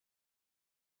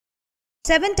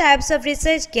7 types of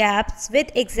research gaps with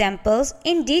examples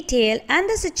in detail and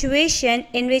the situation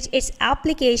in which its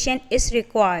application is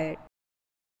required.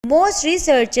 Most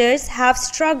researchers have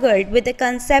struggled with the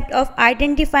concept of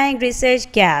identifying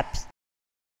research gaps.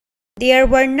 There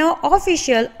were no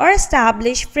official or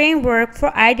established framework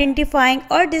for identifying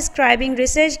or describing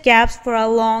research gaps for a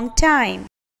long time.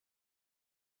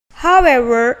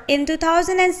 However, in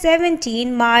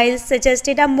 2017, Miles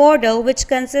suggested a model which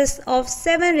consists of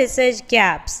 7 research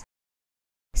gaps.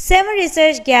 7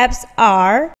 research gaps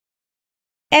are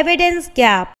evidence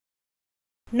gap,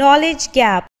 knowledge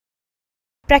gap,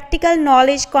 practical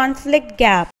knowledge conflict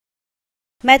gap,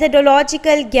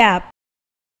 methodological gap,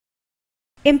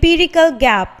 empirical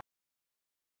gap,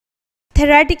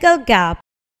 theoretical gap,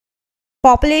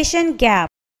 population gap.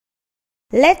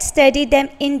 Let's study them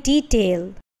in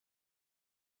detail.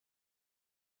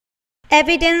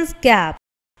 Evidence gap.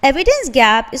 Evidence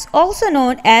gap is also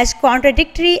known as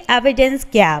contradictory evidence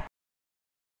gap.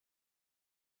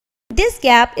 This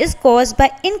gap is caused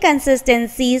by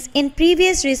inconsistencies in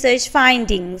previous research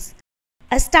findings.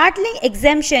 A startling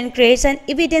exemption creates an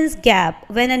evidence gap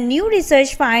when a new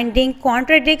research finding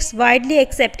contradicts widely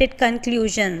accepted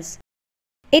conclusions.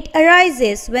 It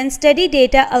arises when study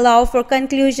data allow for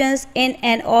conclusions in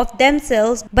and of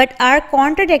themselves but are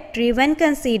contradictory when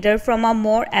considered from a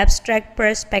more abstract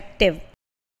perspective.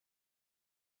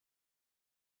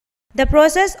 The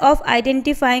process of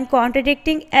identifying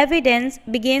contradicting evidence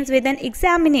begins with an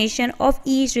examination of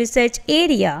each research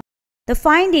area. The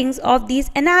findings of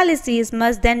these analyses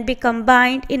must then be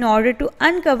combined in order to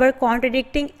uncover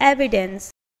contradicting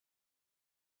evidence.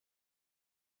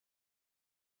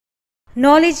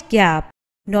 Knowledge gap.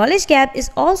 Knowledge gap is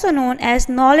also known as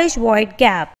knowledge void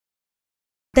gap.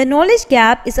 The knowledge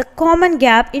gap is a common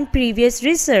gap in previous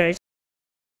research.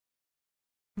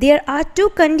 There are 2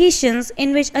 conditions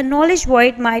in which a knowledge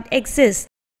void might exist.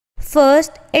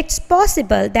 First, it's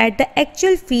possible that the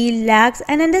actual field lacks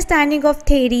an understanding of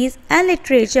theories and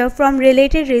literature from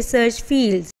related research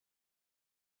fields.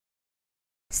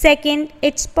 Second,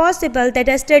 it's possible that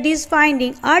a study's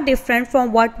findings are different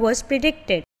from what was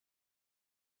predicted.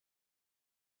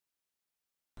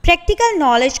 Practical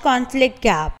knowledge conflict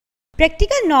gap.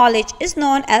 Practical knowledge is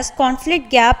known as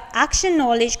conflict gap, action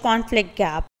knowledge conflict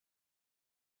gap.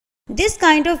 This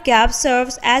kind of gap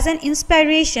serves as an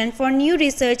inspiration for new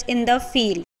research in the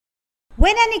field.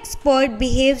 When an expert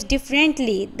behaves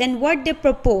differently than what they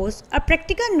propose, a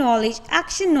practical knowledge,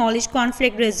 action knowledge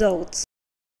conflict results.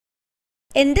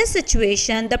 In this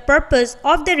situation, the purpose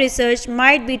of the research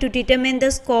might be to determine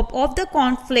the scope of the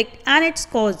conflict and its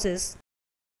causes.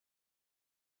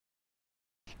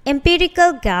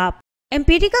 Empirical gap.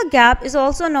 Empirical gap is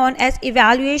also known as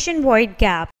evaluation void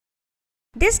gap.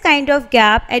 This kind of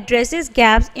gap addresses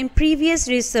gaps in previous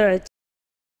research.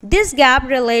 This gap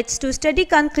relates to study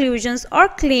conclusions or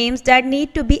claims that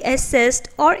need to be assessed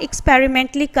or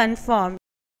experimentally confirmed.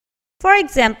 For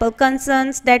example,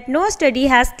 concerns that no study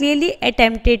has clearly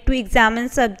attempted to examine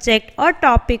subject or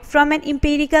topic from an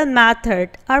empirical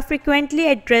method are frequently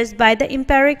addressed by the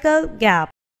empirical gap.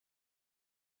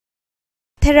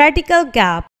 Theoretical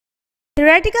gap.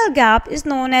 Theoretical gap is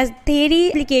known as theory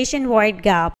application void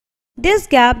gap. This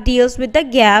gap deals with the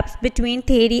gaps between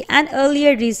theory and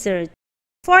earlier research.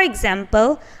 For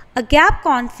example, a gap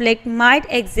conflict might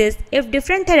exist if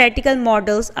different theoretical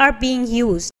models are being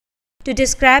used to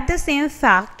describe the same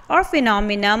fact or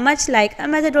phenomena, much like a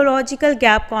methodological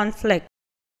gap conflict.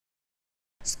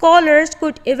 Scholars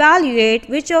could evaluate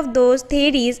which of those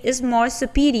theories is more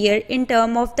superior in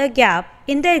terms of the gap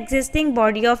in the existing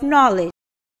body of knowledge.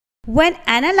 When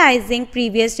analyzing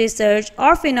previous research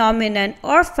or phenomenon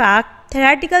or fact,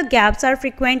 theoretical gaps are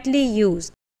frequently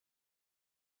used.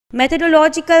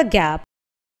 Methodological gap.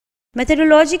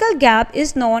 Methodological gap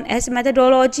is known as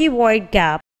methodology void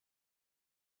gap.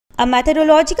 A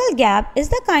methodological gap is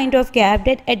the kind of gap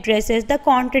that addresses the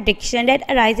contradiction that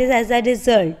arises as a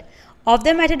result of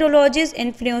the methodology's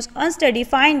influence on study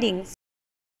findings.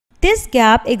 This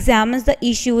gap examines the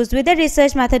issues with the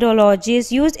research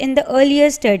methodologies used in the earlier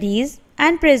studies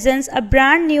and presents a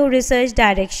brand new research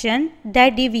direction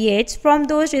that deviates from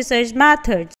those research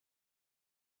methods.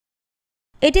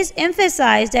 It is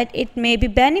emphasized that it may be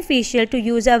beneficial to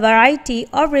use a variety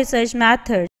of research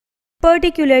methods,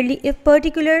 particularly if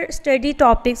particular study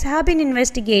topics have been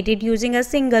investigated using a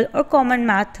single or common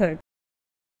method.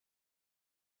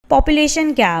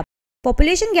 Population gap.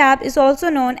 Population gap is also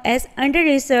known as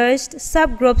under-researched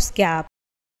subgroups gap.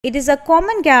 It is a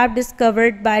common gap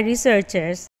discovered by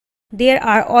researchers. There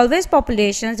are always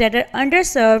populations that are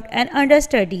underserved and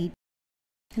understudied.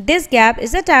 This gap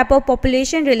is a type of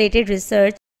population-related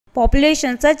research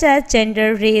Populations such as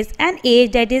gender, race, and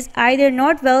age that is either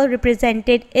not well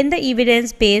represented in the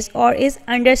evidence base or is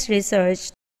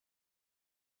under-researched.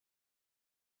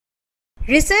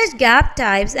 Research gap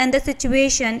types and the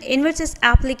situation in which its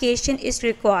application is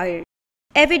required.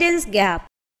 Evidence gap.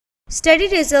 Study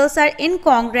results are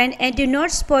incongruent and do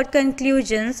not support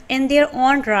conclusions in their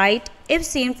own right if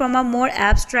seen from a more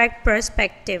abstract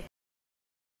perspective.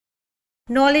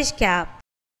 Knowledge gap.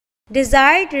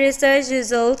 Desired research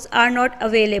results are not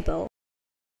available.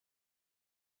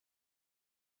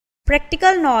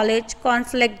 Practical knowledge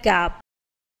conflict gap.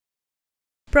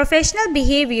 Professional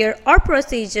behavior or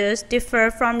procedures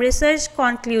differ from research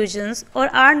conclusions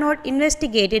or are not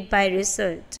investigated by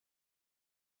research.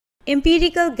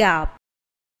 Empirical gap.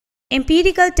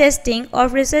 Empirical testing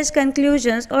of research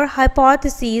conclusions or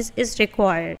hypotheses is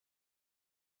required.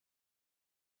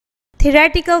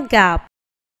 Theoretical gap.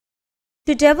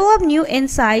 To develop new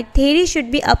insight, theory should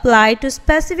be applied to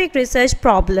specific research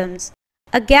problems.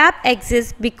 A gap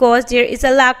exists because there is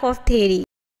a lack of theory.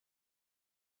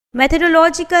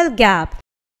 Methodological gap.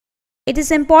 It is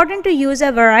important to use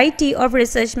a variety of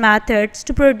research methods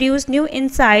to produce new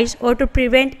insights or to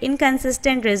prevent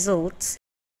inconsistent results.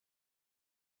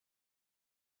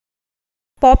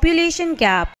 Population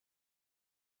gap.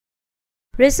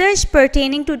 Research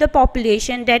pertaining to the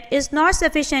population that is not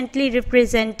sufficiently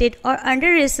represented or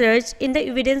under-researched in the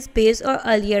evidence base or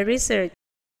earlier research.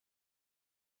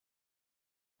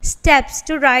 Steps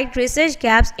to write research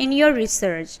gaps in your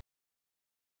research.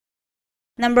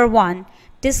 Number 1.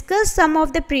 Discuss some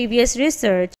of the previous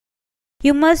research.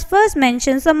 You must first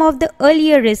mention some of the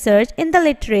earlier research in the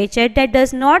literature that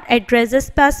does not address the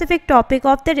specific topic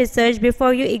of the research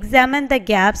before you examine the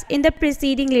gaps in the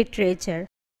preceding literature.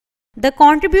 The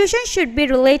contribution should be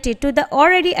related to the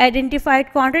already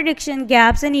identified contradiction,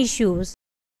 gaps, and issues.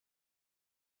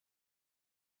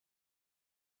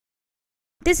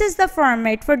 This is the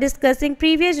format for discussing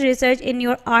previous research in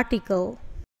your article.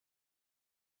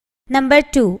 Number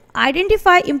 2.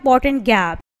 Identify important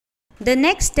gaps. The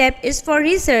next step is for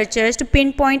researchers to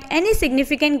pinpoint any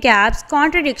significant gaps,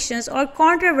 contradictions, or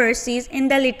controversies in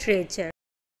the literature.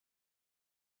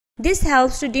 This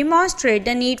helps to demonstrate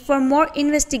the need for more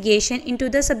investigation into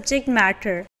the subject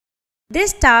matter.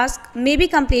 This task may be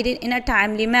completed in a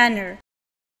timely manner.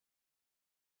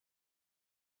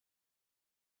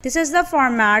 This is the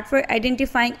format for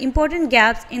identifying important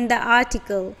gaps in the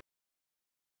article.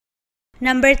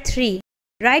 Number 3.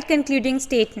 Write concluding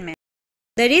statement.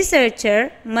 The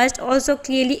researcher must also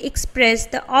clearly express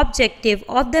the objective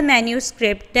of the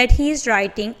manuscript that he is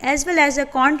writing as well as the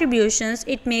contributions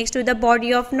it makes to the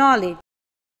body of knowledge.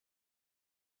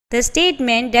 The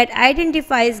statement that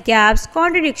identifies gaps,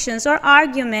 contradictions, or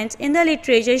arguments in the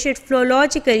literature should flow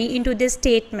logically into this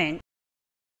statement.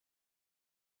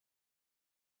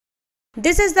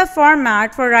 This is the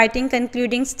format for writing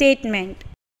concluding statement.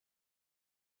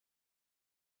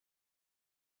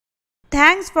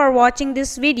 Thanks for watching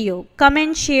this video.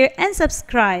 Comment, share, and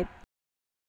subscribe.